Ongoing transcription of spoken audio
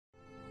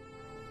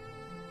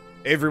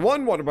Hey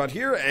everyone, Waterbot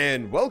here,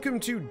 and welcome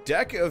to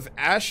Deck of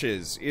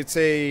Ashes. It's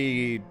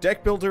a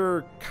deck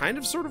builder, kind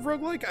of sort of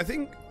roguelike. I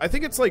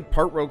think it's like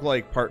part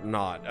roguelike, part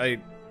not.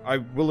 I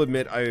will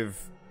admit I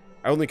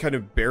only kind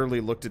of barely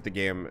looked at the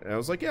game, and I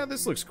was like, yeah,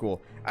 this looks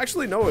cool.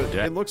 Actually, no,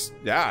 it looks,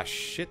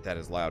 shit, that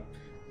is loud.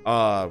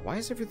 Why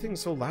is everything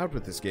so loud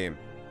with this game?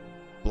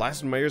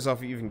 Blasting my ears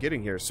off even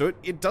getting here. So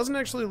it doesn't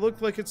actually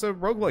look like it's a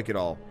roguelike at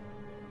all.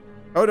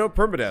 Oh no,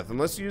 permadeath.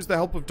 Unless you use the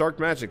help of dark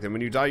magic, then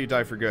when you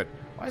die for good.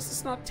 Why is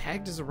this not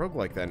tagged as a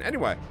roguelike then?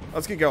 Anyway,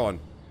 let's get going.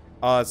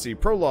 Let's see,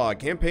 prologue,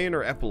 campaign,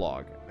 or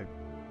epilogue?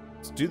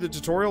 Let's do the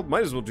tutorial.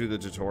 Might as well do the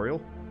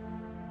tutorial.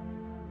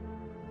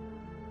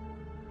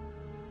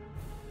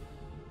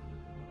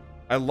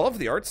 I love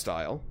the art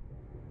style.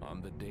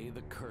 On the day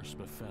the curse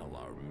befell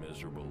our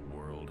miserable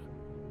world,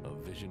 a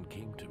vision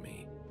came to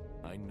me.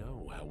 I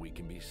know how we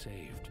can be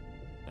saved,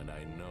 and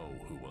I know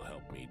who will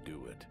help me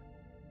do it.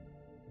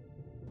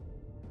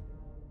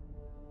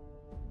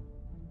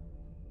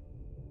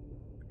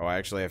 Oh, I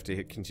actually have to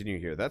hit continue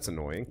here. That's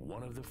annoying.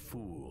 One of the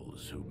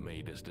fools who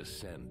made us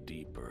descend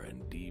deeper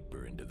and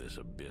deeper into this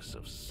abyss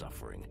of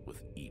suffering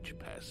with each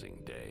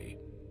passing day.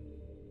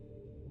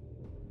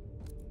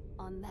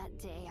 On that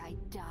day, I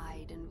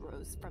died and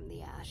rose from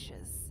the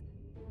ashes.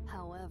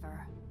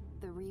 However,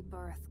 the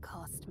rebirth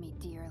cost me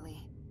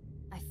dearly.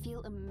 I feel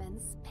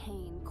immense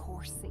pain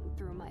coursing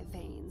through my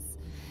veins,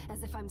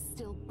 as if I'm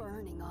still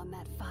burning on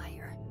that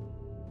fire.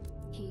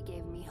 He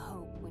gave me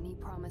hope when he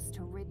promised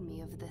to rid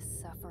me of this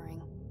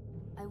suffering.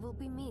 I will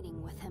be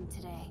meeting with him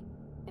today.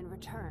 In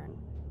return,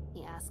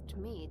 he asked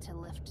me to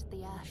lift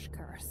the ash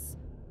curse.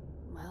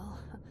 Well,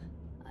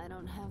 I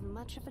don't have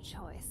much of a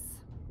choice.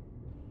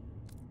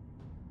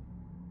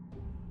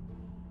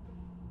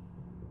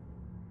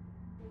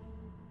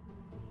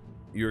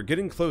 You're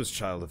getting close,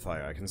 Child of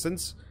Fire. I can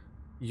sense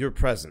your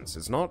presence.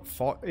 It's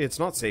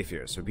not safe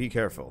here, so be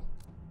careful.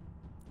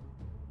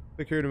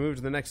 Click here to move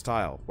to the next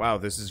tile. Wow,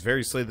 this is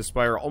very Slay the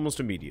Spire almost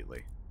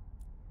immediately.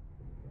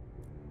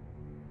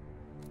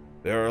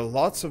 There are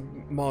lots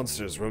of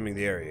monsters roaming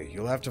the area.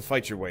 You'll have to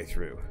fight your way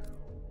through.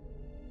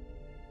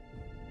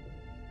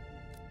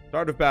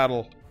 Start of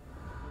battle.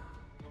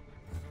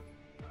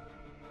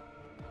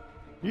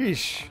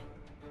 Yeesh.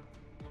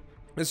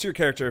 This is your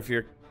character. If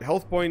your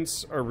health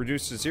points are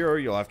reduced to 0,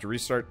 you'll have to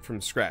restart from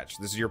scratch.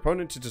 This is your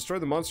opponent. To destroy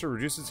the monster,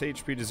 reduce its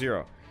HP to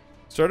 0.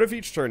 Start of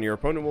each turn, your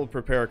opponent will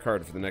prepare a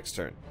card for the next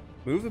turn.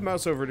 Move the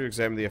mouse over to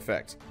examine the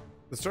effect.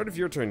 At the start of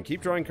your turn, keep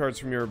drawing cards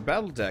from your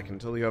battle deck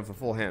until you have a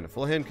full hand. A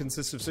full hand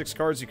consists of 6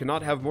 cards. You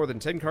cannot have more than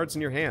 10 cards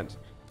in your hand.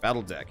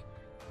 Battle deck.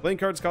 Playing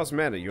cards cost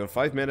mana. You have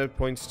 5 mana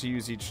points to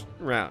use each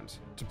round.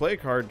 To play a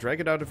card,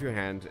 drag it out of your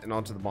hand and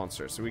onto the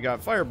monster. So we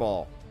got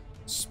Fireball,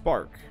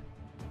 Spark.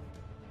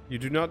 You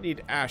do not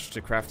need Ash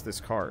to craft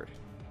this card.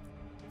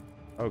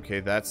 Okay,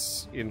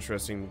 that's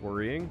interesting,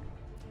 worrying.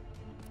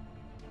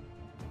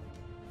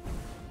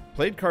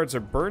 Played cards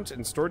are burnt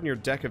and stored in your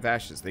deck of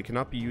ashes. They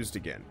cannot be used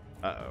again.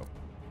 Uh-oh.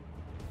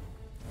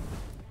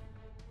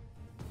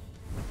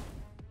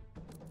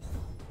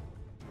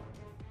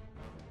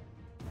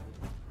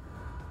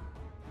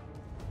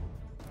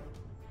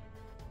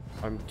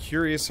 I'm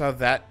curious how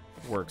that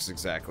works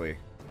exactly.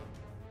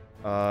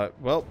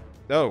 Well,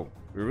 no.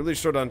 We're really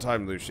short on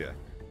time, Lucia.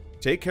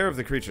 Take care of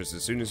the creatures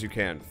as soon as you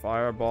can.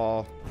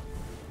 Fireball.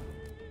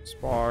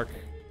 Spark.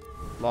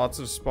 Lots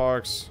of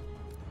sparks.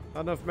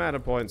 Not enough mana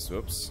points.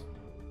 Oops.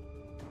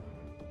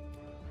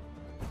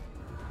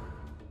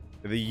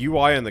 The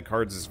UI on the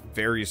cards is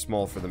very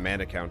small for the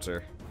mana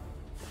counter.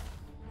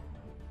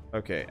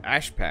 Okay,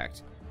 Ash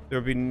Pact. There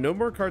will be no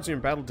more cards in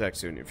your battle deck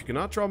soon. If you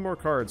cannot draw more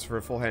cards for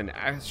a full hand,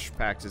 Ash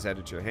Pact is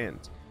added to your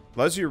hand.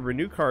 Allows you to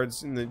renew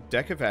cards in the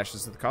deck of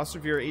ashes at the cost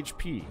of your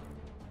HP.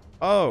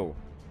 Oh.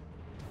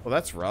 Well,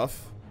 that's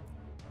rough.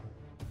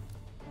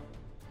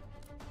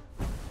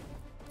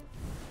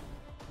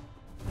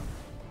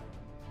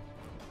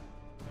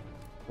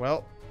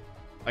 Well,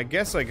 I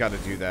guess I gotta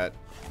do that.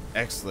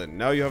 Excellent.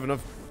 Now you have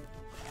enough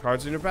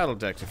cards in your battle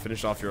deck to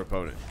finish off your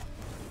opponent.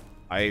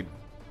 I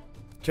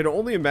can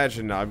only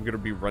imagine now I'm gonna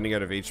be running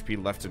out of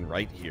HP left and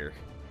right here.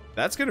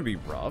 That's gonna be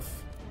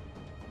rough.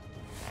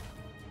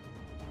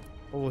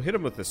 Well, we'll hit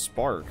him with the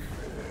Spark.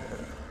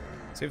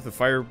 Save the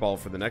Fireball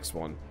for the next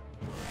one.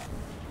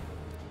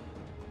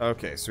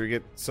 Okay, so we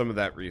get some of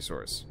that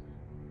resource.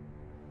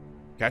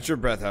 Catch your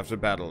breath after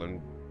battle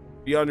and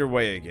be on your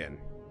way again.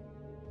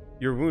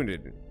 You're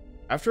wounded.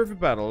 After every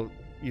battle,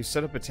 you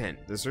set up a tent.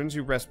 This earns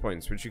you rest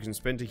points, which you can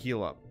spend to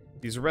heal up.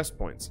 These are rest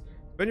points.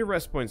 Spend your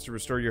rest points to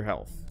restore your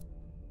health.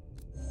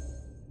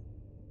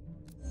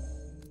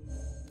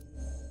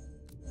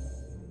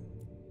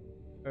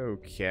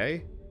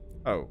 Okay.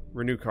 Oh,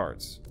 renew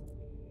cards.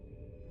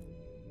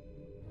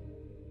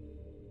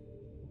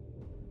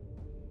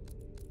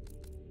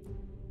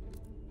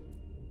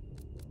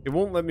 It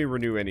won't let me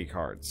renew any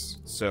cards,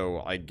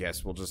 so I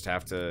guess we'll just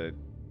have to...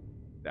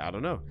 I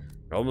don't know.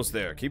 We're almost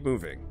there. Keep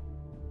moving.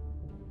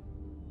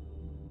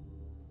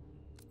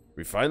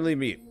 We finally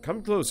meet.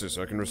 Come closer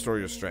so I can restore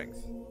your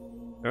strength.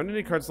 There aren't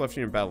any cards left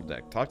in your battle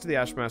deck. Talk to the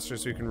Ashmaster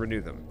so you can renew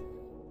them.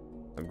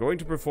 I'm going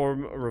to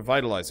perform a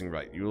revitalizing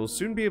rite. You will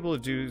soon be able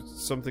to do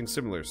something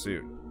similar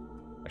soon.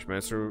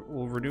 Ashmaster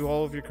will renew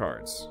all of your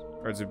cards.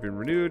 Cards have been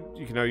renewed.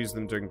 You can now use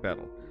them during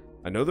battle.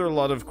 I know there are a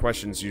lot of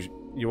questions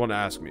you want to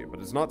ask me,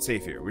 but it's not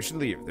safe here. We should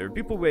leave. There are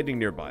people waiting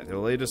nearby.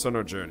 They'll aid us on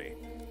our journey.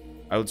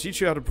 I will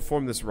teach you how to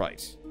perform this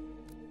rite.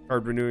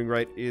 Card renewing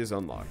rite is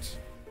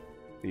unlocked.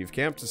 Leave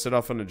camp to set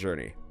off on a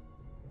journey.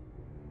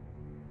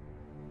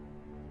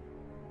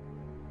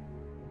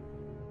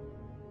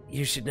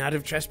 You should not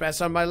have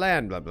trespassed on my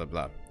land, blah blah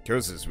blah.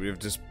 Curses, we have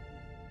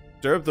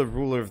disturbed the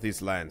ruler of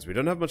these lands. We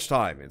don't have much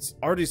time. It's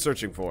already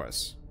searching for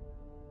us.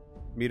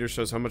 Meter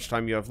shows how much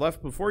time you have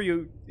left before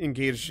you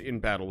engage in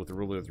battle with the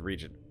ruler of the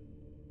region.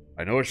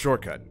 I know a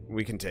shortcut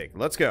we can take.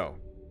 Let's go.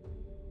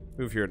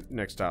 Move here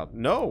next tile.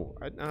 No!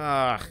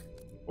 I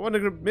want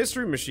a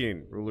mystery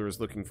machine ruler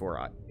is looking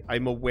for.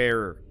 I'm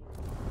aware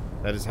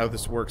that is how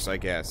this works, I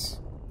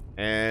guess.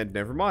 And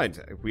never mind.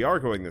 We are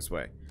going this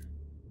way.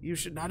 You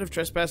should not have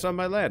trespassed on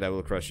my land. I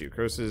will crush you.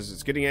 Curses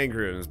is getting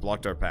angry and has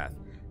blocked our path.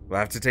 We'll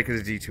have to take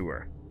a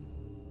detour.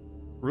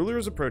 Ruler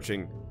is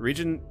approaching.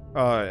 Region,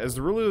 as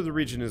the ruler of the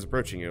region is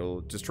approaching, it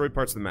will destroy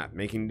parts of the map,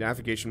 making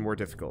navigation more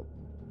difficult.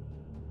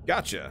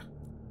 Gotcha.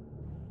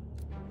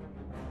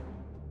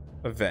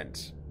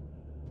 Event.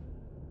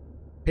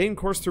 Pain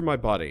coursed through my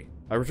body.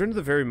 I returned to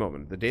the very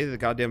moment, the day the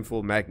goddamn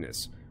fool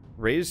Magnus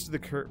released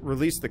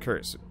the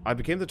curse. I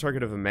became the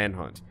target of a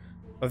manhunt.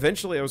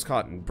 Eventually, I was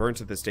caught and burnt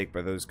at the stake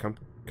by those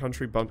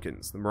country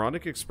bumpkins. The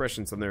moronic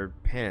expressions on their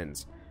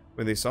pans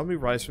when they saw me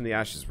rise from the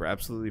ashes were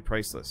absolutely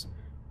priceless.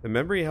 The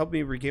memory helped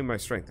me regain my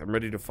strength. I'm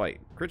ready to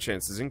fight. Crit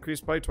chance is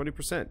increased by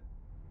 20%.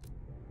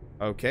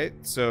 Okay,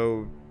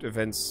 so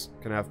events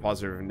can have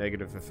positive and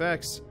negative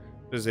effects.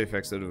 There's the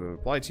effects that have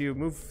applied to you.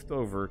 Move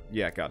over.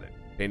 Yeah, got it.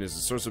 Pain is a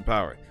source of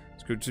power.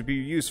 It's good to be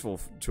useful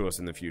to us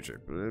in the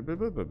future. Blah, blah,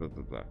 blah, blah,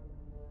 blah, blah.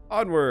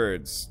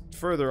 Onwards.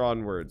 Further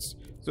onwards.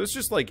 So it's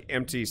just like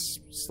empty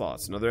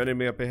slots. Another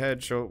enemy up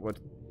ahead. Show what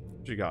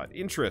you got.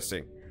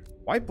 Interesting.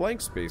 Why blank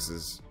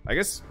spaces? I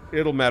guess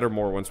it'll matter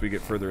more once we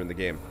get further in the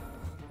game.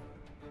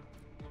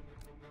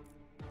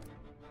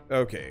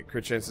 Okay,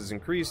 crit chances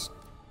increased.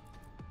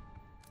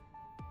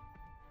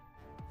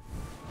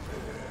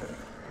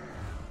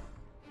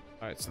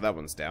 Alright, so that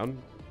one's down.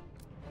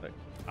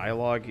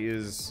 Dialogue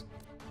is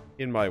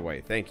in my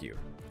way. Thank you.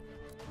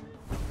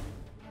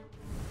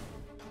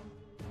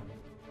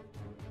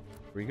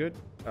 We good?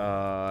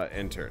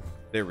 End turn.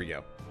 There we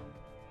go.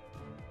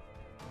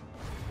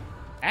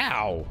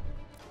 Ow!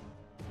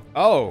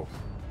 Oh!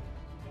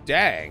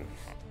 Dang.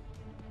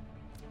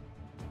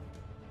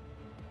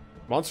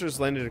 Monsters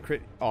landed a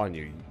crit on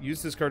you.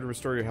 Use this card to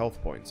restore your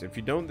health points. If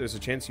you don't, there's a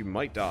chance you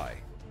might die.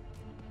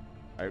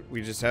 Alright,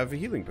 we just have a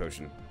healing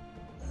potion.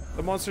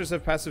 The monsters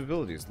have passive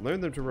abilities.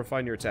 Learn them to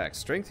refine your attacks.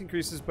 Strength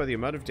increases by the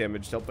amount of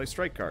damage dealt by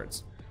strike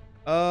cards.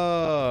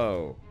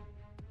 Oh.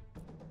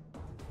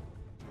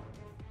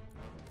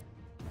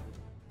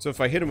 So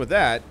if I hit him with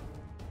that...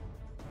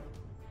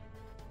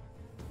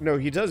 No,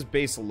 he does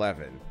base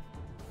 11.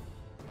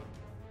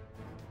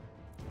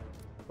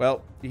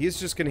 Well, he's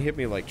just going to hit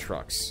me like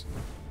trucks.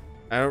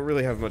 I don't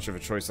really have much of a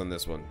choice on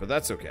this one, but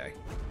that's okay.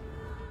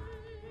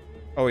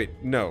 Oh, wait,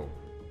 no.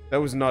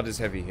 That was not his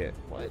heavy hit.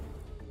 What?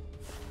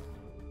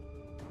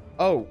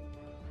 Oh,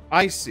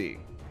 I see.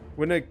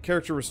 When a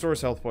character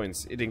restores health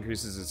points, it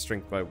increases its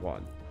strength by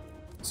 1.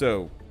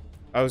 So,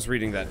 I was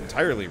reading that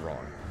entirely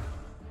wrong.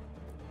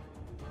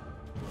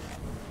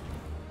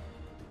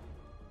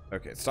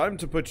 Okay, it's time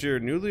to put your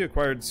newly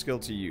acquired skill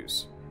to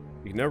use.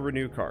 You can now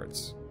renew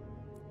cards.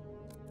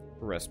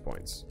 Rest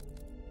points.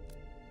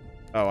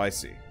 Oh, I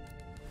see.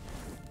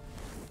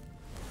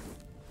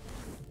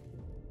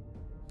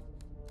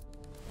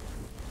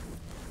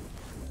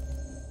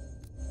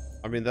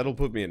 I mean, that'll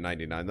put me at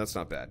 99. That's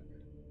not bad.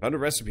 Found a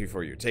recipe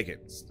for you. Take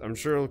it. I'm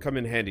sure it'll come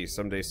in handy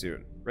someday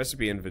soon.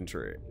 Recipe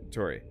inventory.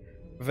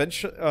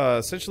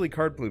 Essentially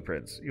card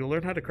blueprints. You'll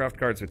learn how to craft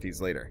cards with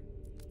these later.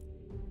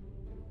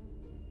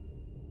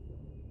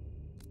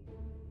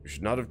 You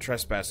should not have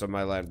trespassed on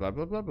my land. Blah,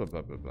 blah, blah, blah,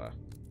 blah, blah, blah.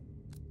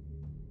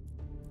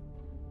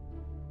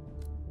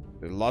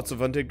 There are lots of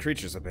undead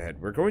creatures up ahead.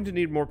 We're going to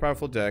need more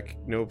powerful deck.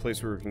 Know a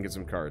place where we can get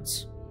some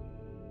cards.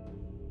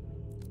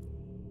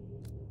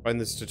 Find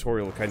this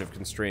tutorial kind of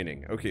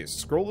constraining. Okay,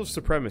 Scroll of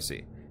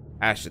Supremacy.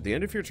 Ash, at the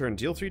end of your turn,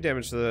 deal 3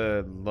 damage to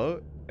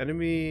the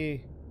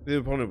the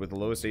opponent with the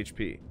lowest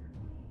HP.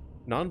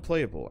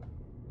 Non-playable.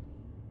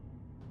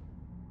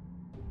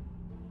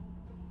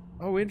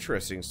 Oh,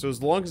 interesting. So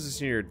as long as it's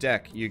in your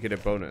deck, you get a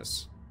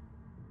bonus.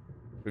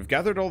 We've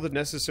gathered all the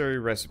necessary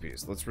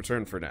recipes. Let's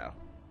return for now.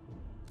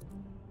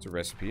 It's a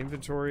recipe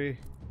inventory.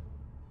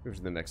 Move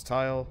to the next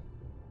tile.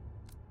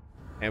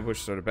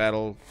 Ambush, start a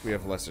battle. We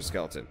have Lesser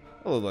Skeleton.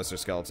 Hello, Lesser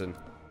Skeleton.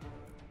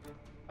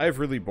 I have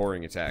really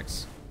boring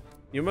attacks.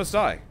 You must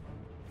die.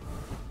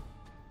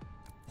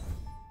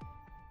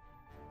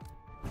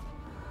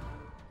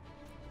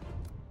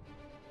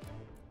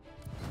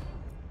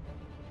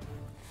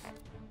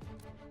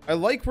 I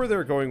like where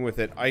they're going with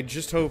it. I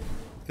just hope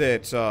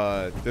that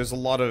there's a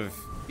lot of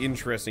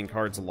interesting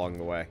cards along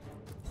the way.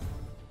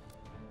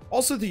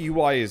 Also, the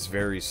UI is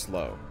very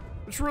slow,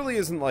 which really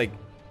isn't, like,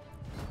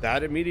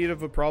 that immediate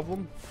of a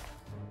problem.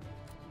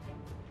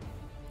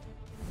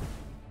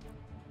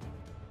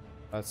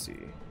 Let's see.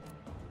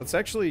 Let's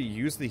actually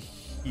use the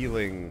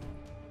healing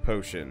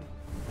potion,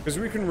 because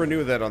we can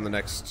renew that on the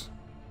next,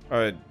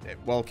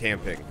 while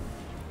camping.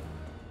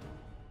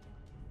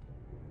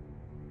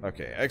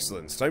 Okay,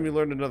 excellent. It's time you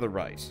learned another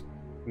rite.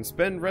 And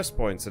spend rest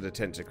points at a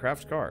tent to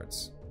craft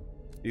cards.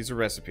 These are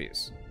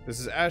recipes.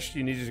 This is ash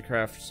you needed to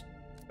craft.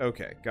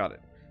 Okay, got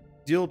it.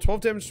 Deal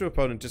 12 damage to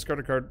opponent. Discard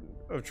a card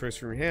of choice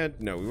from your hand.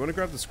 No, we want to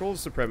grab the Scroll of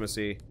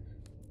Supremacy.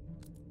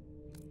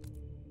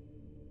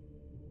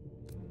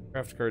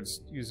 Craft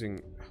cards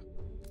using...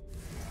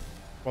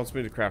 Wants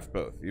me to craft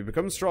both. You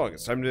become strong.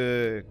 It's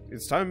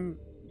time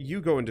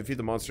you go and defeat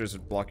the monsters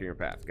blocking your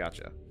path.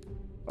 Gotcha.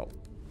 Oh.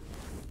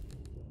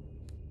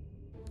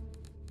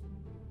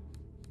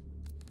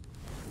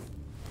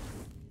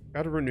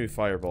 Gotta renew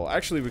Fireball.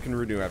 Actually, we can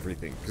renew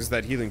everything, because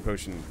that healing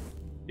potion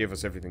gave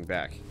us everything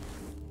back.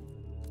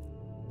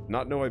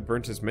 Not know I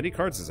burnt as many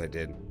cards as I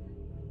did.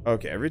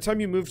 Okay, every time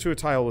you move to a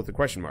tile with a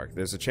question mark,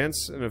 there's a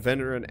chance an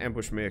event or an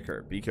ambush may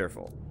occur. Be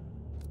careful.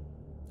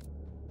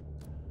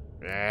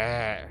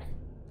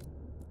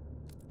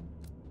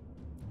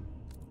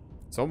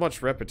 So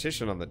much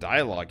repetition on the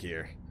dialogue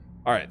here.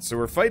 Alright, so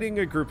we're fighting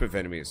a group of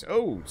enemies.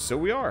 Oh, so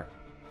we are.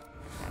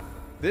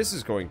 This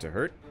is going to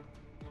hurt.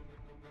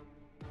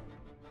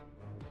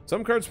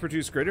 Some cards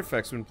produce great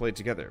effects when played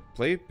together.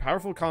 Play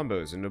powerful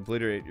combos and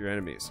obliterate your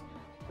enemies.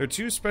 There are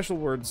two special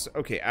words.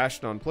 Okay,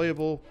 ash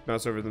non-playable.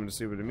 Mouse over them to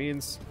see what it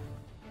means.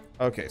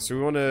 Okay, so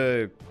we want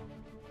to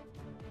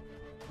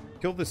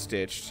kill the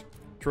Stitched,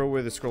 throw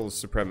away the Scroll of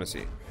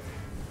Supremacy.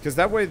 Because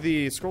that way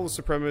the Scroll of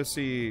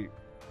Supremacy...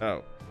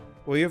 Oh.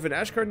 Well, you have an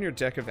ash card in your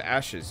deck of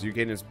ashes. You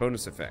gain its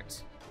bonus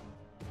effect.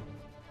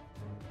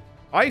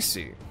 I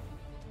see.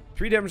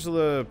 3 damage to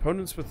the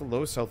opponents with the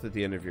lowest health at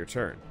the end of your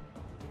turn.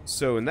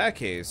 So in that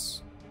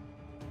case,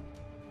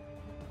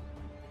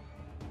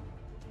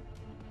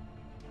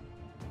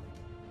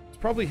 let's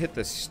probably hit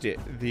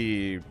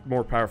the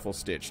more powerful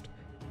Stitched.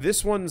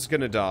 This one's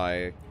gonna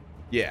die.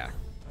 Yeah.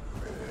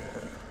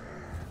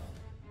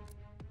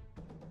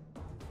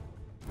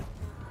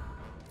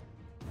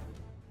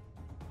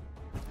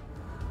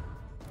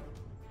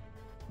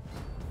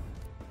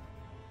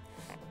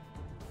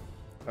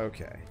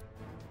 Okay.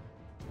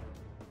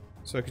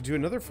 So I could do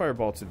another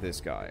fireball to this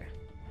guy.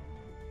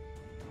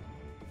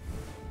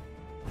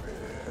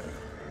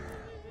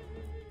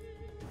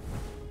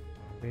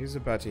 He's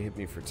about to hit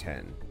me for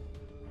 10.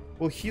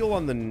 We'll heal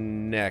on the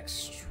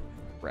next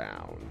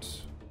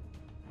round.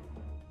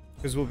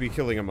 Because we'll be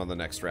killing him on the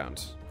next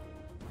round.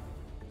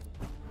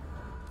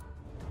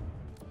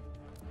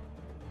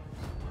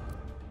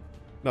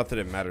 Not that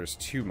it matters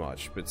too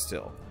much, but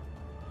still.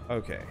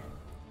 Okay.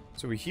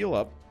 So we heal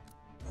up,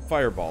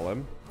 fireball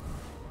him,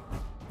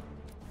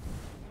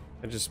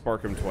 and just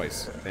spark him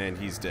twice, and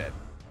he's dead.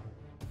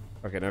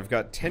 Okay, now I've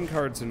got 10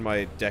 cards in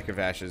my deck of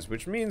ashes,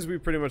 which means we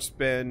pretty much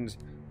spend...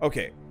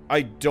 Okay,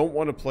 I don't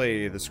want to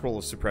play the Scroll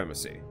of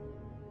Supremacy.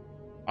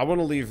 I want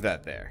to leave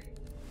that there.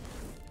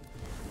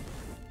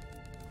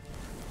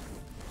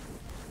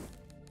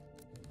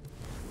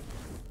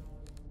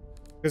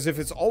 Because if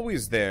it's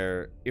always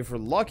there, if we're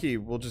lucky,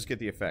 we'll just get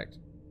the effect.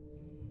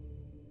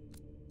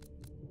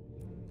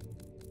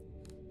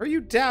 Are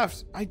you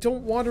daft? I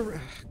don't want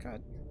to...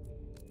 God.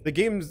 The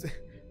game's...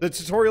 The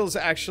tutorial's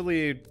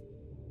actually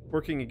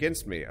working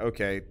against me.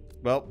 Okay,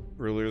 well,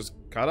 rulers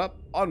caught up.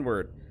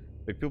 Onward.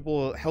 The people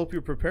will help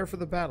you prepare for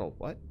the battle.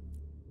 What?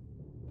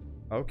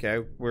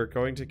 Okay, we're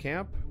going to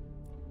camp?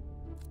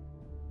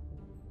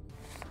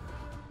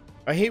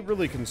 I hate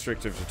really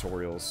constrictive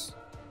tutorials.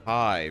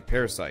 Hi,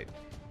 Parasite.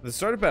 At the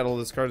start of battle,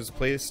 this card is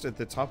placed at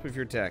the top of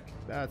your deck.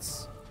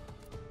 That's...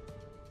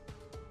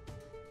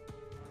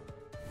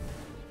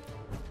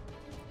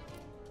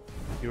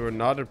 You are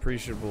not an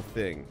appreciable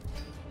thing.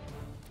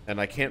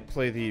 And I can't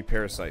play the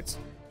Parasites.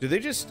 Do they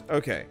just...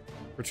 Okay.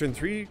 Return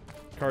 3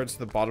 cards to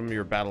the bottom of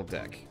your battle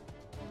deck.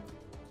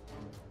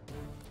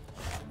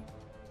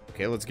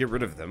 Okay, let's get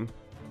rid of them.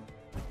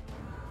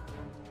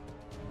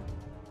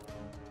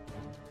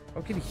 Oh,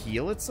 it can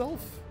heal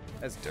itself?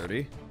 That's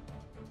dirty.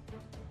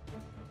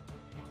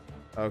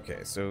 Okay,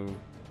 so,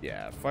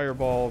 yeah,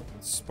 Fireball,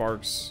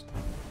 Sparks.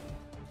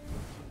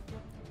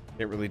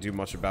 Can't really do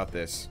much about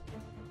this.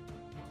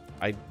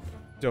 I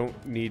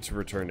don't need to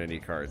return any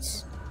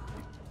cards.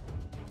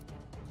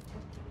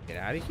 Get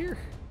out of here.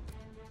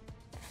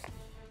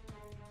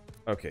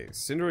 Okay,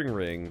 Cindering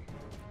Ring.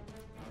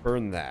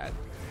 Burn that.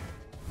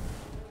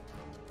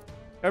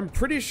 I'm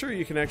pretty sure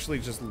you can actually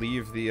just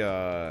leave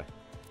the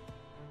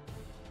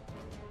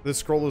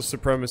Scroll of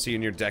Supremacy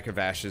in your deck of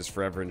ashes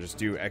forever and just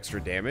do extra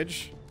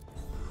damage.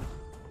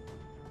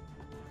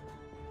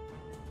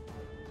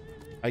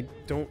 I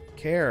don't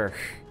care.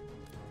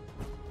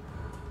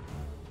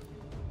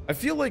 I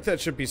feel like that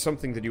should be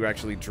something that you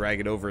actually drag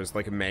it over as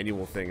like a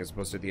manual thing as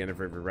opposed to at the end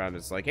of every round.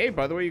 It's like, hey,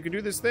 by the way, you can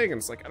do this thing. And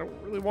it's like, I don't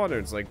really want it.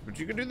 It's like, but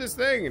you can do this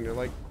thing. And you're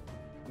like,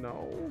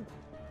 no.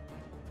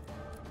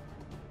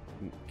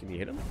 Can you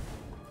hit him?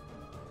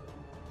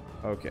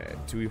 Okay.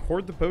 Do we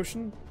hoard the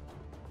potion?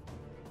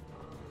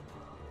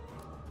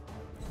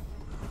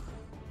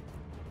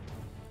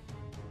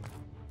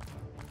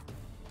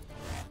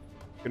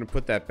 Gonna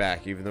put that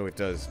back, even though it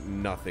does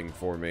nothing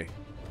for me.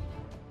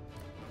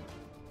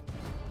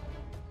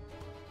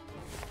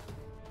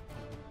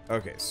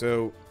 Okay,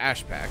 so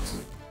ash packs.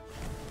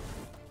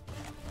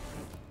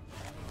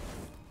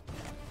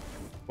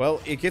 Well,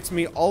 it gets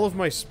me all of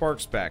my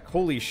sparks back.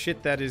 Holy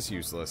shit, that is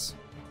useless.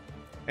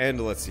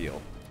 And let's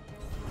heal.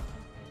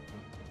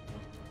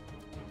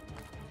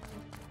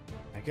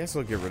 I guess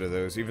I'll get rid of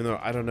those, even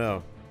though I don't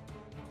know.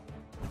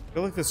 I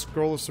feel like the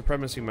Scroll of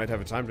Supremacy might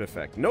have a timed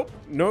effect. Nope,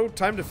 no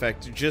timed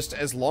effect. Just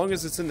as long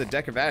as it's in the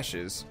Deck of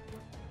Ashes,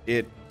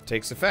 it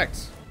takes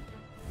effect.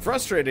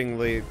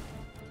 Frustratingly,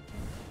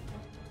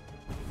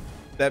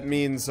 that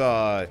means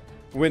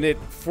when it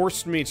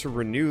forced me to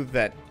renew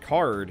that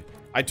card,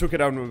 I took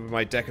it out of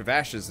my Deck of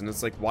Ashes, and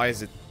it's like, why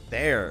is it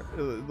there?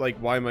 Like,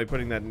 why am I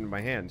putting that in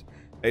my hand?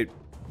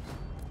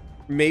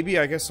 Maybe,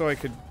 I guess, so I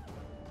could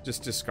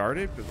just discard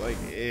it, but like,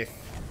 eh.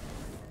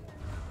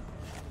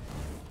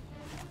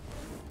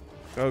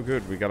 Oh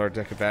good, we got our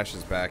Deck of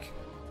Ashes back.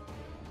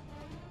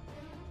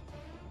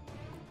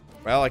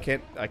 Well, I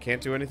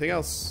can't do anything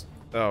else.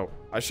 Oh,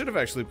 I should have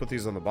actually put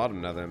these on the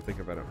bottom now that I'm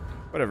thinking about it.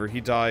 Whatever,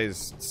 he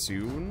dies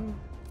soon?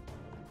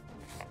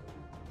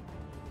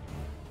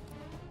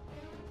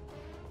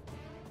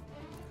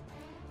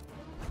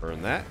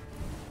 Burn that.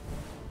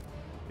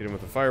 Hit him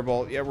with a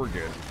fireball. Yeah, we're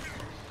good.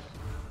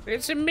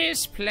 It's a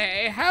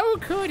misplay. How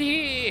could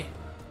he?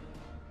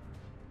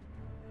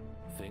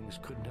 Things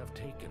couldn't have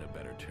taken a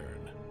better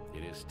turn.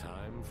 It is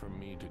time for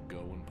me to go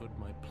and put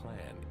my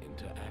plan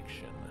into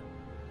action.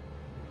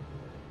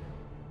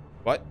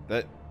 What?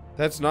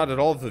 That's not at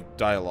all the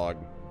dialogue.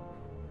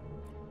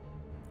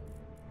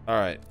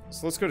 Alright,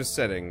 so let's go to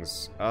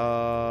settings.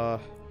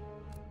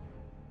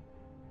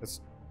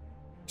 Let's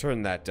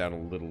turn that down a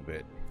little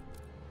bit.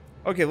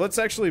 Okay, let's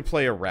actually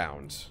play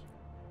around.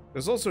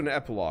 There's also an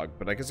epilogue,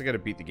 but I guess I gotta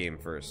beat the game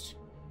first.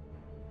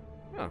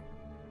 Huh.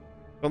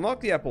 To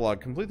unlock the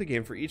epilogue, complete the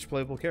game for each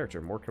playable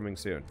character. More coming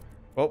soon.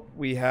 Well,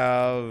 we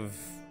have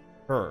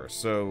her.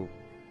 So,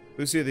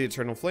 Lucia the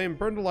Eternal Flame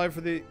burned alive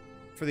for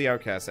the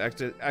Outcasts,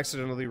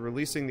 accidentally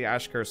releasing the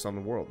Ash Curse on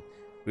the world.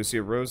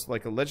 Lucia rose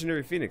like a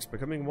legendary phoenix,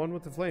 becoming one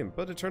with the flame,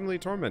 but eternally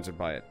tormented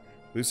by it.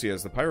 Lucia,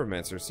 as the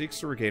Pyromancer, seeks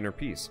to regain her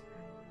peace,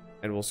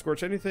 and will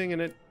scorch anything in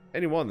it,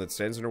 anyone that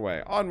stands in her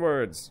way.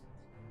 Onwards!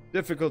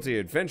 Difficulty: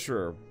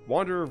 Adventurer,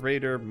 Wanderer,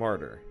 Raider,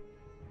 Martyr.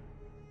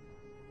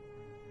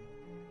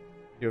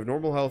 You have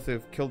normal health.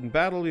 If killed in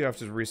battle, you have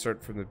to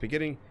restart from the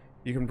beginning.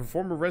 You can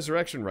perform a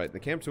resurrection rite in the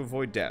camp to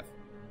avoid death.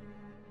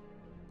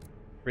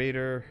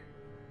 Raider.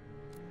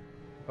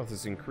 Health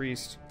is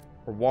increased.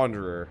 Or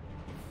Wanderer.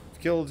 If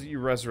killed, you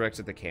resurrect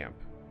at the camp.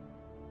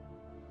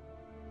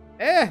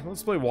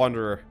 Let's play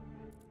Wanderer.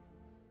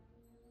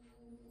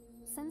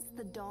 Since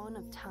the dawn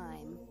of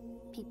time,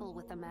 people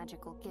with a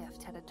magical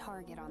gift had a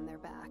target on their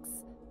backs.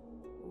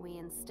 We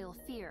instill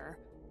fear,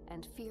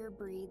 and fear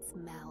breeds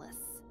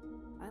malice.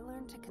 I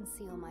learned to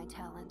conceal my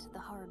talent the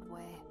hard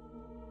way.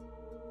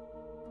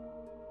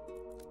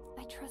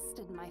 I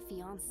trusted my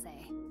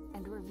fiancé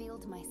and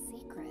revealed my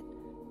secret,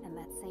 and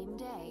that same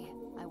day,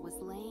 I was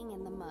laying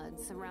in the mud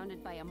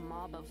surrounded by a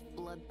mob of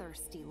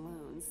bloodthirsty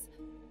loons.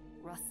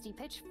 Rusty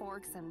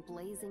pitchforks and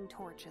blazing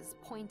torches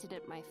pointed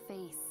at my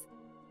face.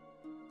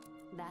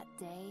 That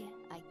day,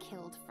 I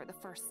killed for the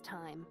first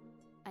time.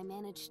 I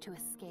managed to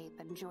escape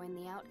and join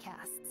the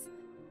Outcasts,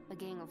 a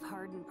gang of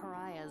hardened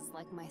pariahs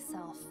like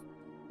myself.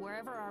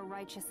 Wherever our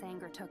righteous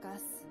anger took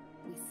us,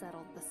 we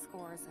settled the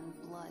scores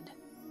in blood.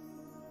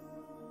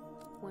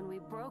 When we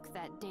broke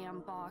that damn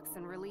box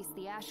and released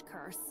the Ash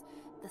Curse,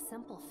 the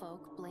simple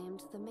folk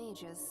blamed the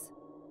mages.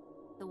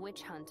 The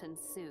witch hunt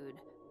ensued,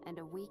 and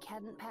a week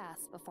hadn't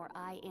passed before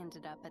I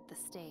ended up at the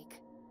stake.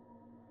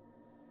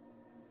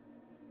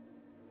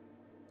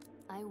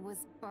 I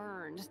was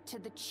burned to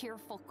the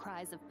cheerful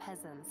cries of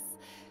peasants,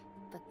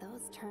 but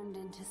those turned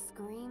into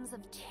screams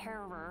of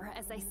terror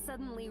as I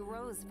suddenly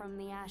rose from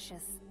the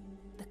ashes.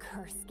 The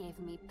curse gave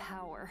me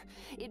power.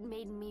 It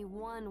made me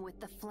one with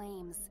the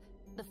flames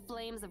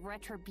of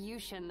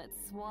retribution that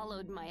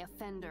swallowed my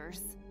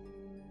offenders.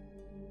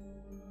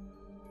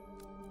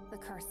 The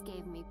curse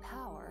gave me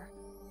power,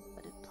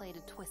 but it played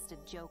a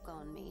twisted joke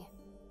on me.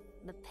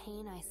 The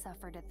pain I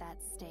suffered at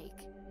that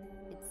stake,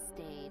 it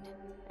stayed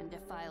and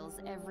defiles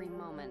every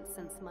moment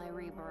since my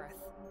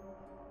rebirth.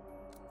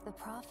 The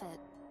Prophet,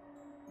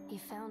 he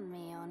found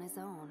me on his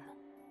own.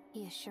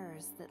 He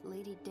assures that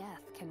Lady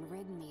Death can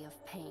rid me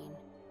of pain.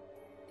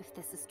 If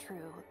this is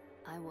true,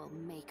 I will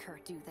make her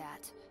do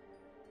that.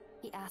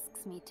 He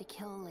asks me to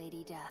kill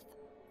Lady Death,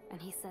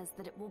 and he says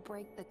that it will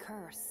break the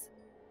curse.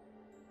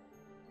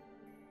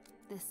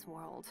 This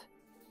world,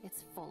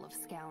 it's full of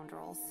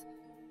scoundrels,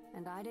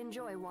 and I'd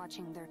enjoy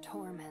watching their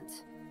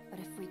torment. But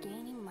if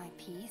regaining my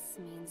peace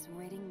means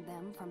ridding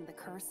them from the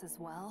curse as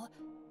well,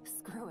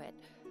 screw it,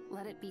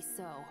 let it be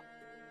so.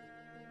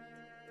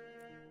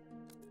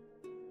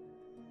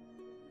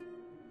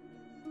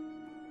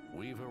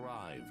 We've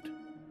arrived.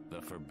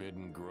 The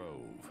Forbidden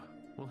Grove.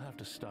 We'll have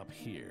to stop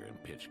here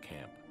and pitch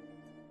camp.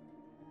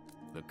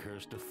 The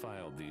curse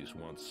defiled these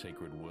once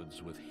sacred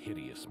woods with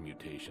hideous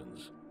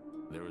mutations.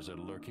 There is a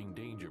lurking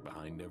danger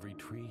behind every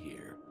tree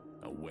here.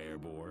 A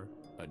wereboar,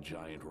 a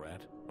giant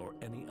rat, or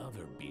any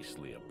other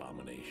beastly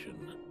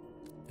abomination.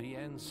 The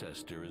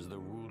ancestor is the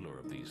ruler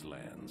of these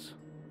lands,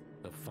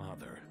 the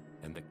father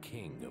and the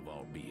king of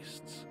all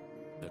beasts.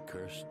 The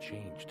curse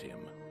changed him,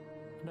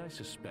 and I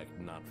suspect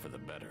not for the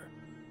better.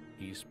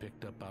 He's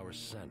picked up our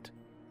scent,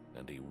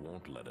 and he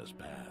won't let us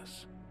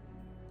pass.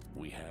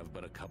 We have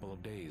but a couple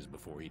of days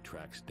before he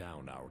tracks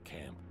down our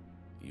camp.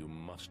 You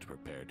must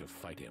prepare to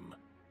fight him.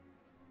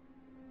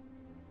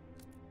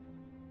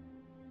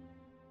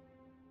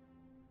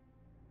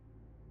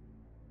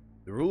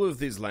 The ruler of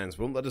these lands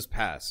won't let us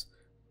pass,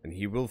 and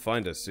he will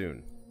find us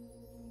soon.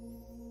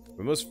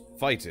 We must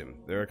fight him.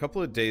 There are a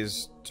couple of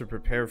days to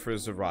prepare for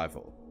his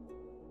arrival.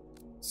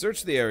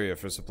 Search the area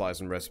for supplies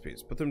and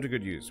recipes. Put them to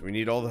good use. We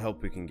need all the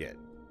help we can get.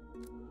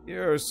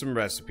 Here are some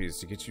recipes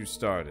to get you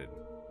started.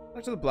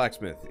 Talk to the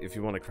blacksmith if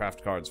you want to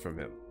craft cards from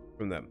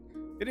them.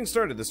 Getting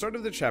started. The start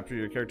of the chapter,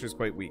 your character is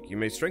quite weak. You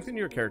may strengthen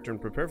your character and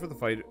prepare for the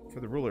fight for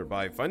the ruler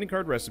by finding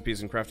card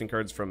recipes and crafting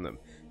cards from them.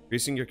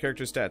 Increasing your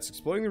character's stats,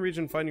 exploring the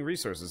region, finding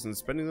resources, and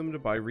spending them to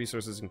buy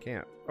resources in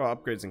camp, or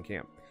upgrades in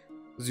camp.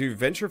 As you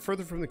venture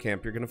further from the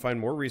camp, you're going to find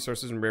more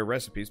resources and rare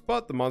recipes,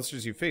 but the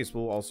monsters you face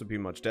will also be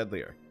much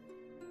deadlier.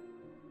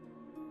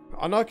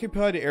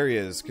 Unoccupied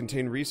areas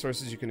contain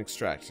resources you can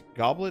extract.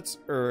 Goblets,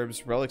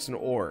 herbs, relics, and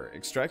ore.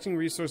 Extracting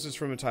resources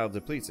from a tile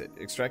depletes it.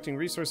 Extracting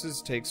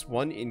resources takes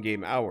 1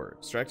 in-game hour.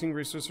 Extracting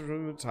resources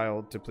from a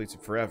tile depletes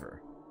it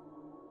forever.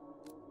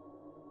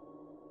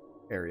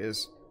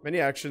 Areas. Many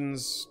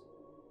actions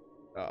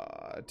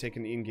take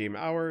an in-game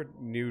hour.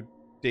 New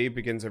day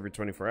begins every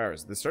 24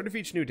 hours. At the start of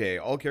each new day,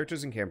 all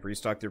characters in camp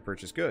restock their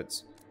purchased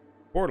goods.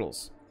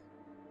 Portals.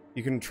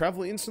 You can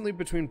travel instantly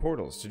between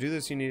portals. To do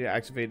this, you need to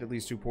activate at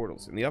least 2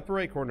 portals. In the upper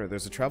right corner,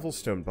 there's a travel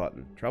stone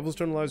button. Travel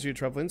stone allows you to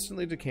travel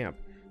instantly to camp.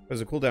 There's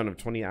a cooldown of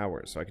 20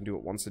 hours, so I can do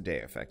it once a day,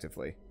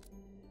 effectively.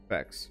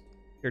 Effects.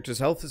 Character's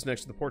health is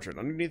next to the portrait.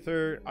 Underneath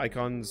their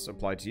icons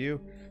apply to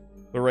you.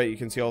 On the right, you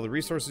can see all the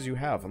resources you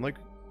have. Unlike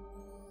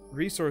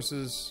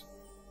resources,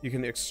 you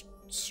can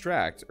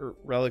extract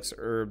relics,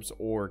 herbs,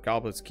 or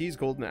goblets. Keys,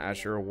 gold, and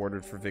ash are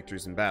awarded for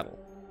victories in battle.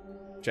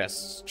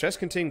 Chests. Chests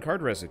contain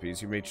card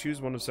recipes. You may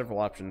choose one of several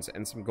options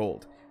and some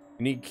gold.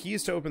 You need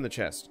keys to open the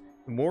chest.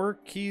 The more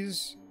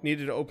keys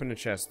needed to open a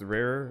chest, the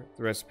rarer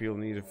the recipe you'll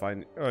need to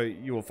find.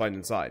 You will find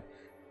inside.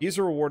 Keys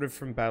are awarded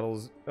from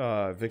battles,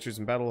 victories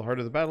in battle. The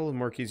harder the battle, the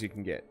more keys you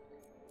can get.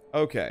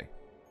 Okay.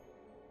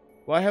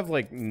 Well, I have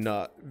like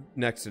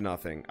next to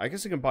nothing. I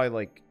guess I can buy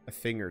like a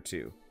thing or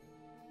two.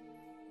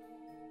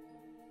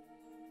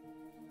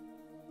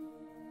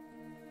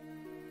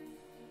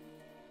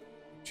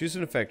 Choose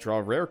an effect. Draw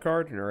a rare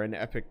card or an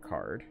epic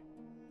card.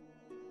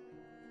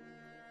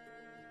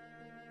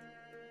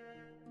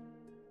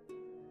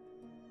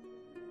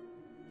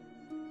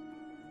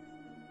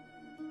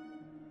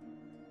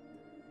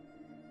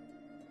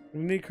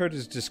 When any card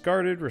is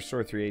discarded,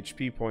 restore 3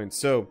 HP points.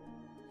 So,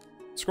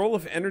 Scroll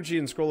of Energy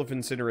and Scroll of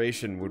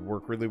Incineration would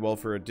work really well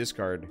for a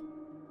discard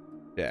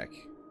deck.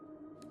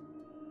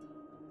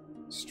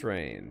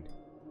 Strain.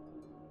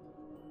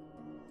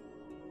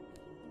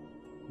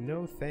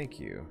 No, thank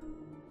you.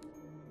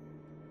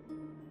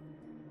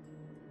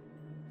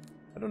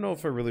 I don't know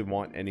if I really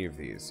want any of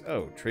these.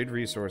 Oh, trade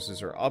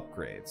resources or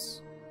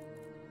upgrades.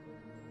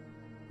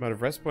 Amount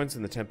of rest points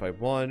in the 10 by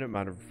 1.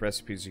 Amount of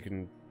recipes you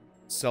can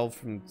sell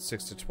from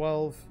 6 to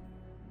 12.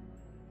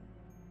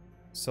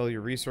 Sell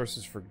your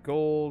resources for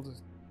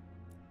gold.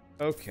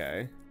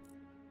 Okay.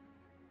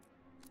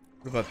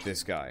 What about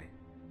this guy?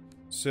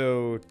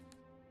 So,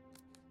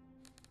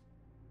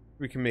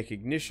 we can make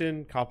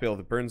ignition, copy all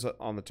the burns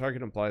on the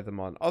target, and apply them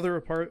on other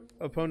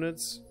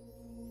opponents.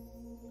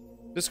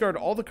 Discard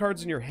all the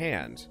cards in your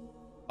hand.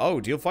 Oh,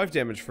 deal 5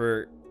 damage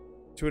to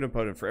an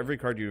opponent for every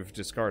card you've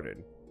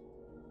discarded.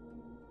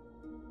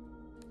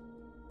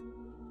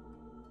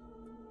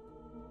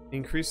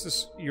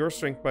 Increase your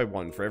strength by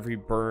 1 for every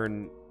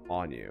burn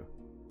on you.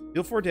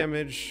 Deal 4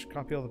 damage,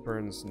 copy all the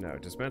burns. No.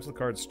 Dismantle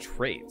cards,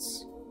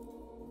 traits.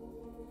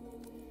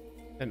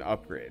 And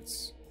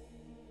upgrades.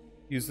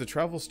 Use the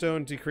travel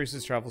stone,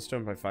 decreases travel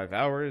stone by 5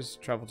 hours.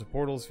 Travel to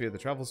portals via the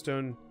travel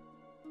stone.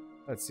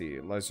 Let's see,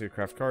 allows you to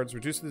craft cards,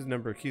 reduces the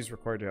number of keys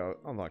required to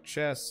unlock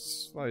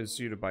chests, allows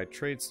you to buy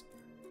traits,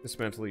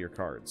 dismantle your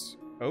cards.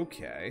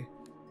 Okay.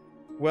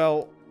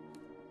 Well,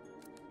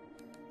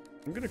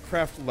 I'm going to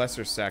craft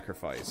Lesser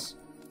Sacrifice.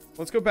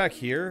 Let's go back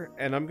here,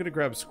 and I'm going to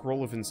grab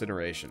Scroll of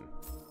Incineration.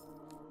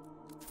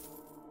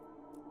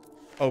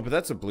 Oh, but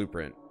that's a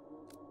blueprint.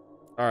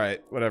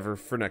 Alright, whatever,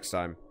 for next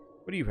time.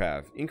 What do you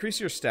have? Increase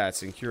your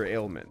stats and cure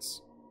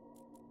ailments.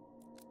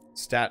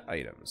 Stat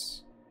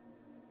items.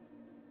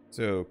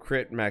 So,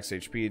 crit, max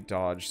HP,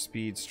 dodge,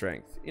 speed,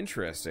 strength.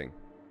 Interesting.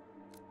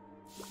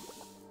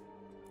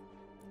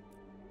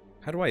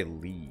 How do I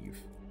leave?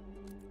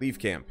 Leave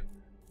camp.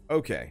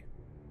 Okay.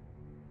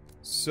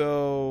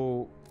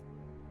 So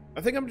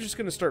I think I'm just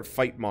going to start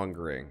fight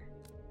mongering.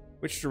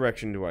 Which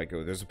direction do I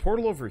go? There's a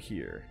portal over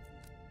here.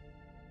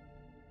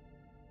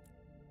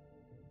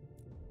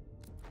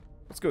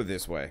 Let's go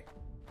this way.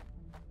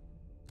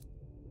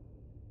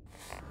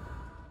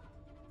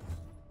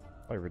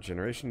 Apply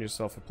regeneration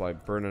yourself, apply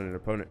burn on an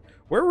opponent.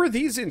 Where were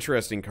these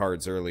interesting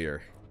cards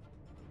earlier?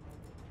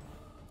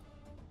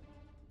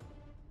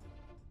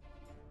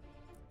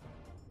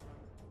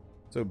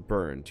 So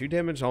burn. 2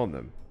 damage on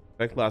them.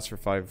 Effect lasts for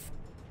 5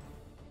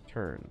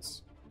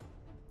 turns.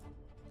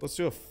 Let's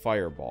do a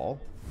fireball.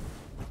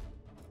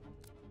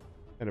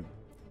 And a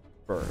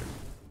burn.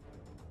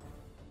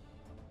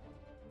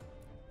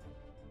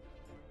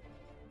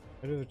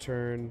 End of the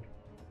turn.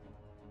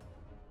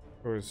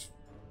 Scores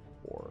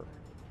 4.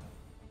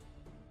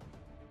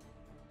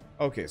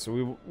 Okay,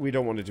 so we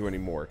don't want to do any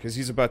more, because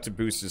he's about to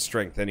boost his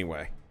strength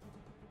anyway.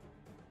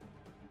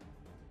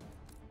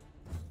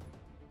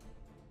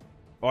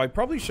 Oh, I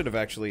probably should have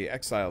actually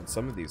exiled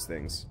some of these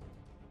things.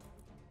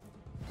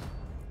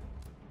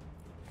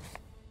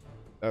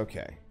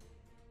 Okay.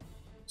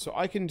 So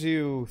I can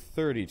do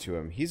 30 to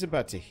him. He's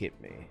about to hit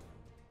me.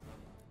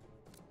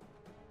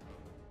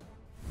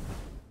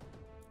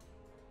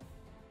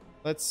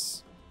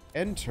 Let's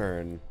end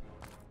turn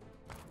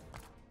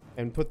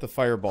and put the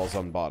fireballs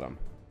on bottom.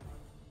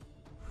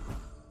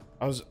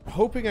 I was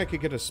hoping I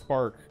could get a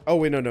spark. Oh,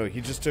 wait, no, he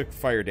just took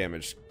fire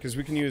damage. Because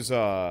we can use,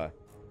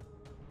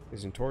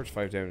 Blazing Torch,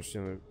 5 damage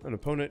to an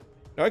opponent.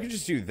 No, I can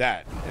just do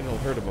that, and it'll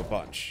hurt him a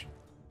bunch.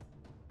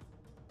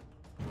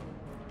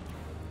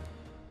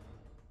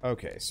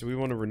 Okay, so we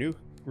want to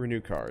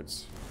renew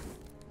cards.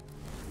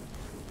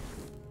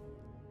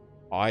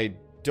 I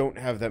don't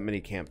have that many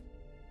camp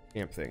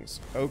things.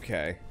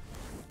 Okay.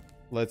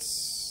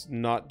 Let's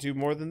not do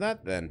more than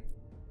that, then.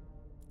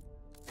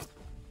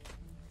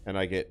 And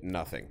I get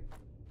nothing.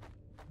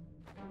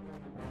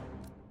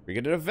 We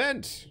get an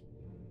event!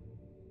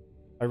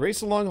 I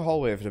race along a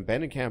hallway of an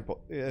abandoned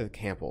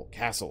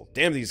castle.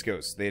 Damn these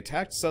ghosts. They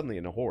attacked suddenly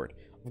in a horde.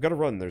 I've got to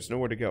run. There's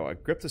nowhere to go. I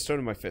grip the stone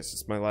in my fist.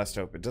 It's my last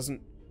hope. It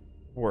doesn't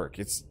work.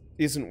 It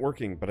isn't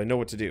working, but I know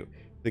what to do.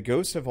 The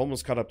ghosts have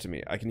almost caught up to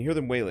me. I can hear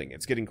them wailing.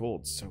 It's getting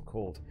cold. So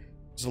cold.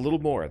 Just a little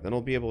more, then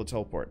I'll be able to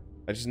teleport.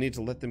 I just need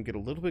to let them get a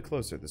little bit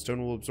closer. The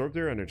stone will absorb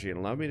their energy and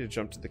allow me to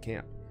jump to the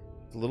camp.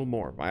 A little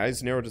more. My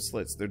eyes narrow to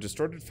slits. Their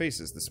distorted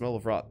faces, the smell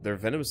of rot, their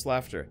venomous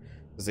laughter,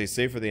 as they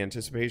say for the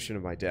anticipation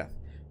of my death.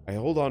 I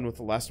hold on with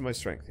the last of my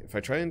strength. If I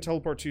try and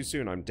teleport too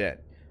soon, I'm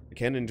dead. I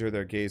can't endure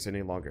their gaze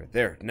any longer.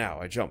 There, now,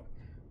 I jump.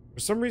 For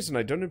some reason,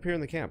 I don't appear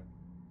in the camp.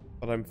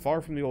 But I'm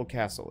far from the old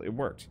castle. It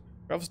worked.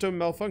 Gravelstone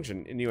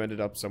malfunctioned, and you ended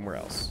up somewhere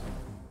else.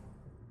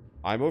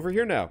 I'm over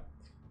here now.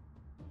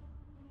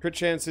 Crit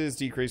chances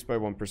decreased by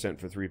 1%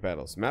 for 3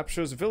 battles. Map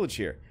shows a village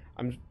here.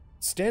 I'm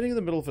standing in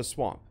the middle of a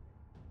swamp.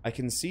 I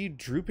can see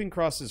drooping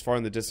crosses far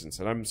in the distance,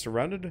 and I'm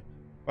surrounded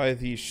by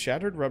the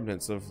shattered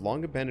remnants of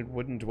long-abandoned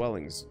wooden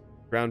dwellings,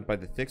 drowned by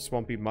the thick,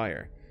 swampy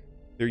mire.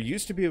 There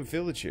used to be a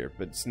village here,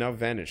 but it's now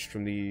vanished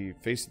from the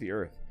face of the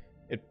earth.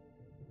 It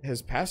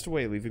has passed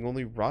away, leaving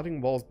only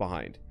rotting walls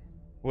behind.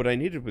 What I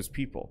needed was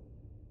people.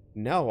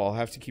 Now I'll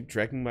have to keep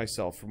dragging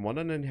myself from one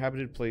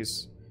uninhabited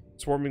place,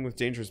 swarming with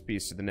dangerous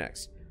beasts, to the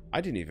next. I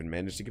didn't even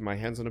manage to get my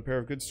hands on a pair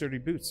of good sturdy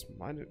boots.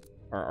 Mine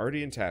are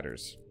already in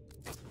tatters.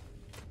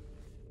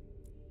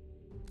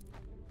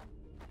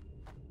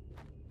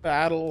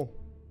 Battle.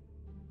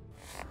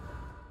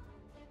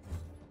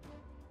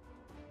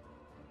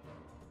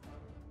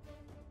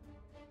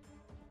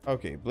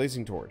 Okay,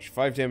 Blazing Torch.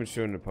 5 damage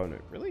to an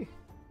opponent. Really?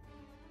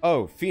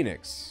 Oh,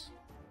 Phoenix.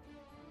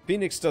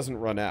 Phoenix doesn't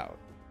run out.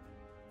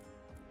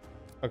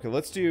 Okay,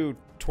 let's do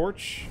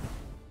Torch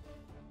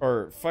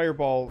or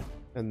Fireball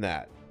and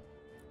that.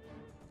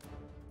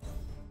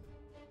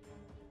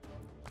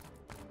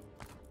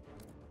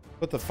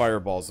 Put the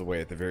fireballs away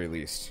at the very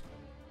least.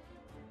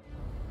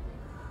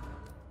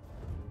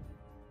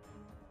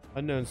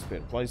 Unknown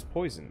Spit applies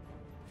poison.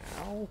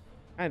 Ow.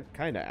 And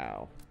kinda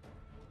ow.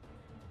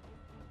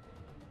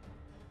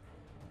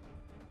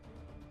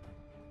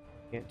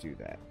 Can't do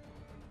that.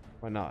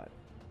 Why not?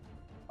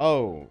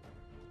 Oh.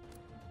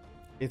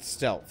 It's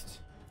stealthed.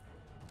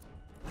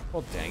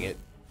 Well, dang it.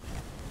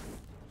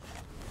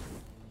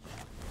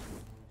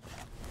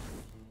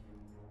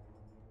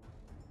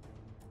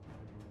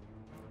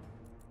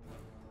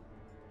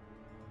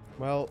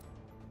 Well,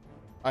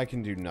 I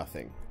can do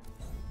nothing.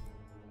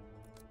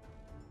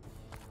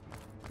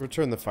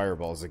 Return the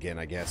fireballs again,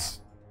 I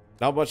guess.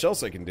 Not much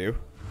else I can do.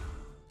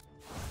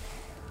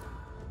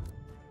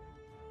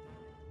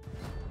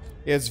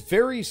 Yeah, it's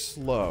very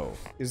slow.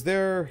 Is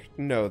there...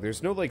 No,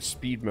 there's no, like,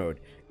 speed mode.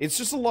 It's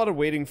just a lot of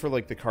waiting for,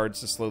 like, the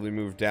cards to slowly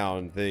move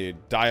down. The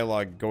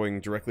dialogue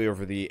going directly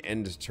over the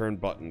end turn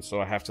button.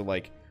 So I have to,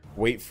 like,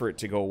 wait for it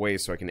to go away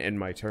so I can end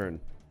my turn.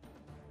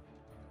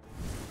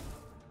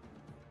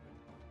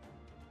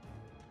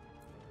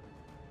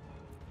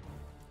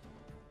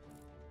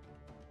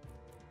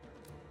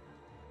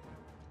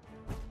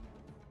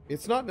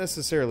 It's not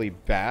necessarily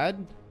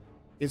bad.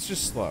 It's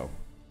just slow.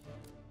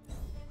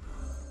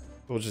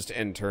 We'll just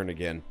end turn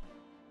again.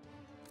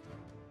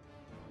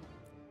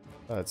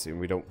 Let's see,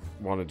 we don't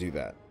want to do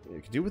that.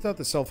 You can do without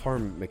the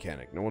self-harm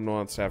mechanic. No one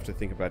wants to have to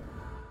think about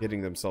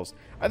hitting themselves.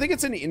 I think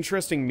it's an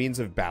interesting means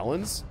of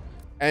balance,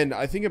 and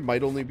I think it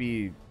might only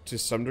be to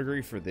some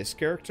degree for this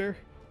character.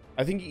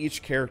 I think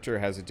each character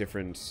has a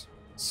different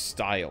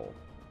style.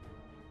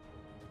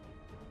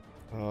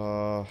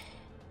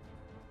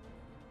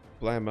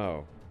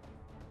 Blammo.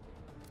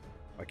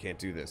 I can't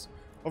do this.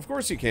 Of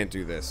course you can't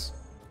do this.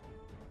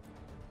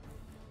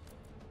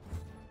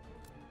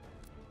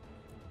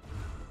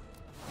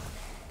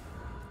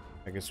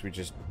 I guess we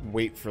just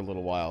wait for a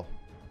little while.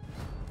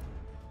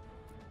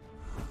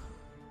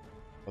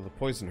 Well, the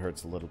poison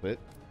hurts a little bit.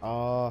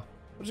 I'm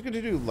just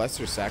gonna do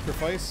lesser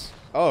sacrifice.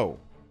 Oh.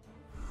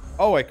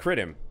 Oh, I crit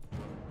him.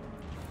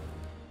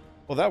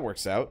 Well, that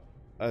works out.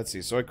 Let's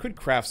see. So I could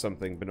craft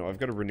something, but no, I've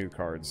got to renew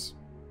cards.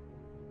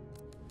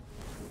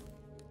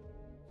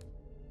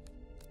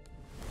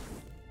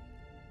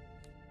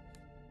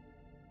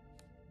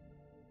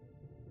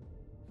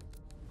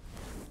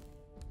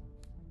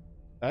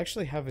 I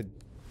actually have a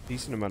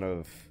decent amount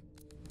of...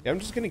 Yeah, I'm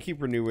just going to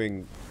keep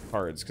renewing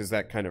cards, because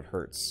that kind of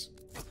hurts.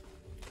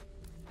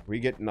 We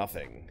get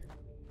nothing.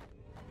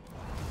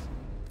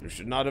 You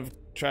should not have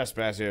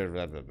trespassed here,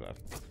 blah, blah, blah.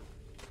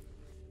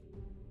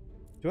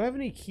 Do I have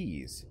any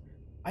keys?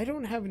 I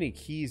don't have any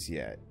keys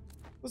yet.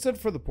 Let's head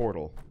for the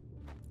portal.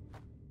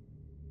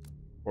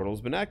 Portal's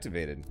been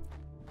activated.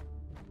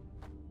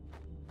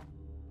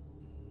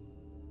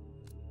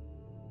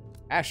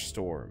 Ash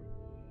Storm.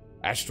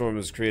 Ash Storm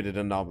has created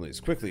anomalies.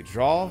 Quickly,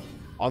 draw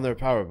on their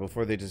power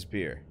before they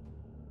disappear.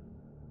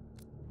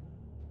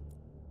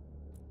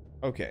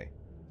 Okay.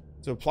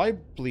 So apply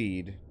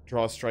bleed,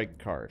 draw a strike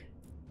card.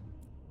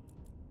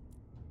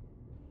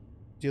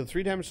 Deal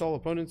 3 damage to all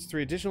opponents,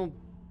 3 additional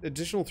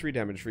 3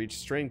 damage for each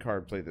strain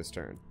card played this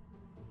turn.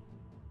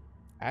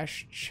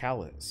 Ash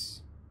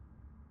Chalice.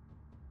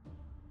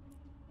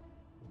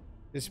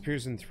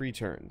 Disappears in 3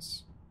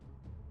 turns.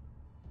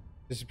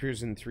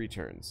 Disappears in 3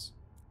 turns.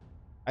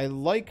 I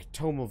like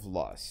Tome of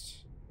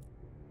Lust.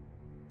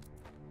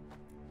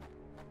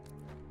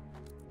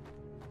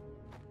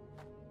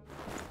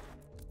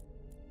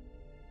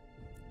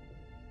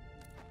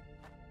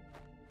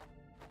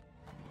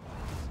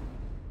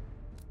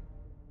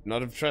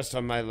 Not of trust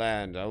on my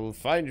land. I will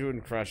find you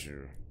and crush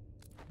you.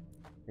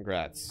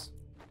 Congrats.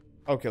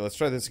 Okay, let's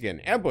try this again.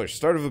 Ambush,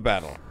 start of a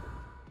battle.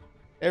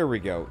 There we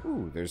go.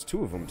 Ooh, there's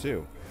 2 of them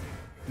too.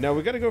 Now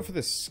we gotta go for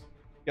this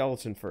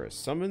skeleton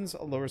first. Summons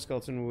a lower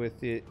skeleton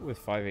with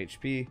 5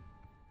 HP.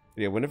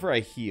 Yeah, whenever I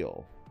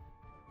heal.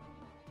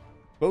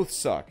 Both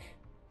suck.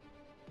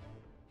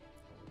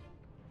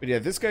 But yeah,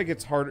 this guy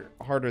gets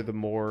harder the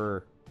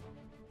more...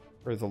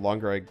 or the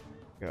longer I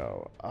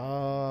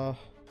go.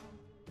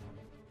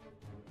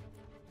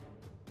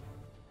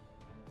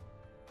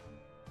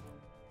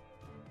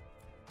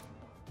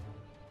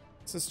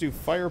 Let's do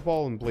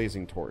Fireball and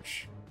Blazing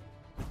Torch.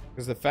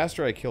 Because the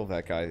faster I kill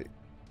that guy,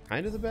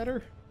 kind of the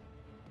better.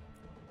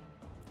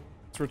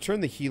 Let's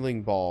return the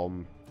Healing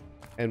Balm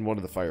and one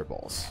of the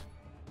Fireballs.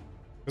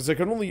 Because I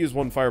can only use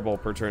 1 Fireball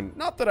per turn.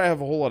 Not that I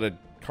have a whole lot of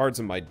cards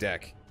in my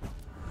deck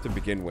to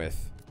begin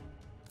with.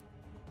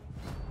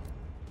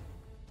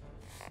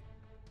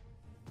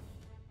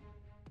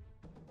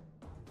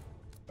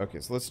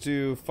 Okay, so let's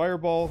do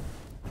Fireball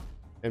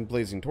and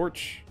Blazing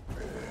Torch.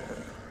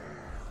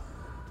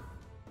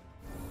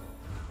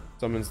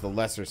 Summons the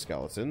lesser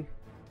skeleton.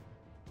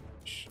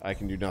 I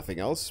can do nothing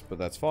else, but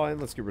that's fine.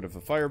 Let's get rid of the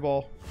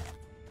Fireball.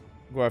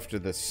 Go after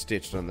the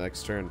Stitched on the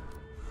next turn.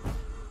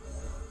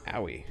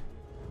 Owie.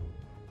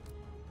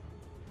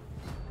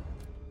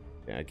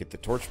 Yeah, I get the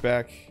torch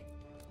back.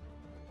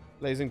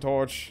 Blazing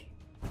Torch.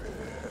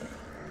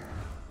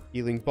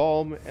 Healing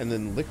Balm, and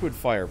then Liquid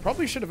Fire.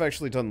 Probably should have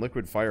actually done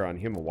Liquid Fire on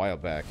him a while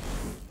back.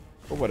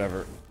 But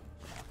whatever.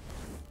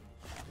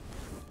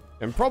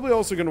 I'm probably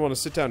also going to want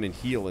to sit down and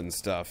heal and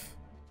stuff.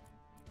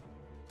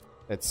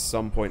 At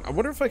some point. I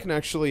wonder if I can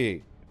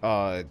actually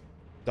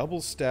double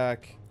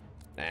stack.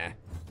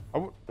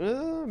 Nah.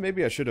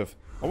 Maybe I should have.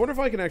 I wonder if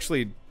I can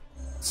actually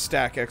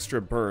stack extra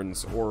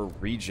burns or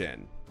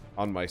regen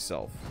on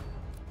myself.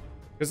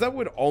 Because that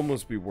would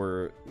almost be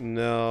worth...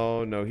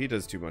 No, he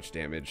does too much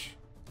damage.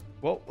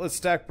 Well, let's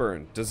stack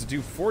burn. Does it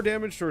do 4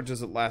 damage or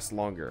does it last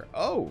longer?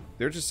 Oh,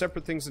 they're just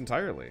separate things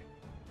entirely.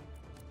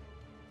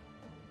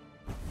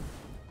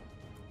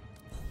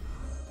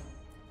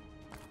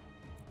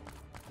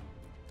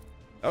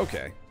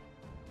 Okay.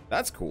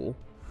 That's cool.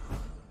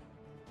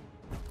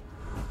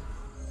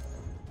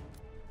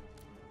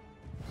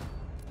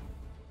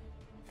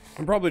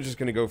 I'm probably just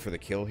gonna go for the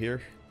kill here.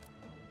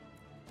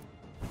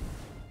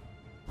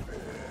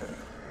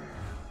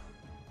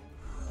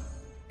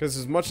 Because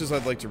as much as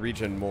I'd like to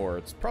regen more,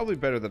 it's probably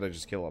better that I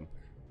just kill him.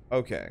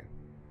 Okay.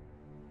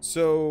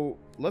 So,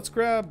 let's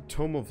grab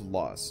Tome of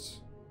Lust.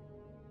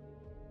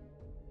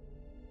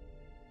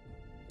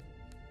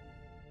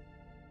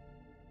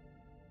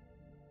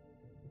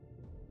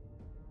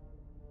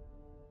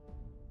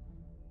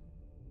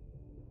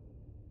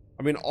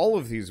 I mean, all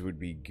of these would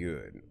be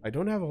good. I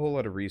don't have a whole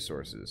lot of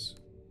resources.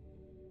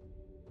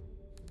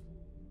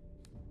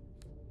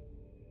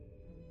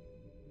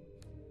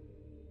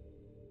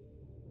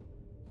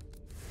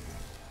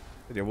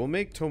 Yeah, we'll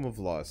make Tome of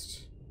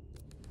Lust.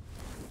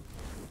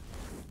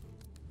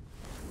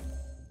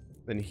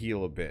 Then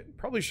heal a bit.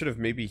 Probably should have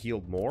maybe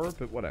healed more,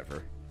 but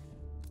whatever.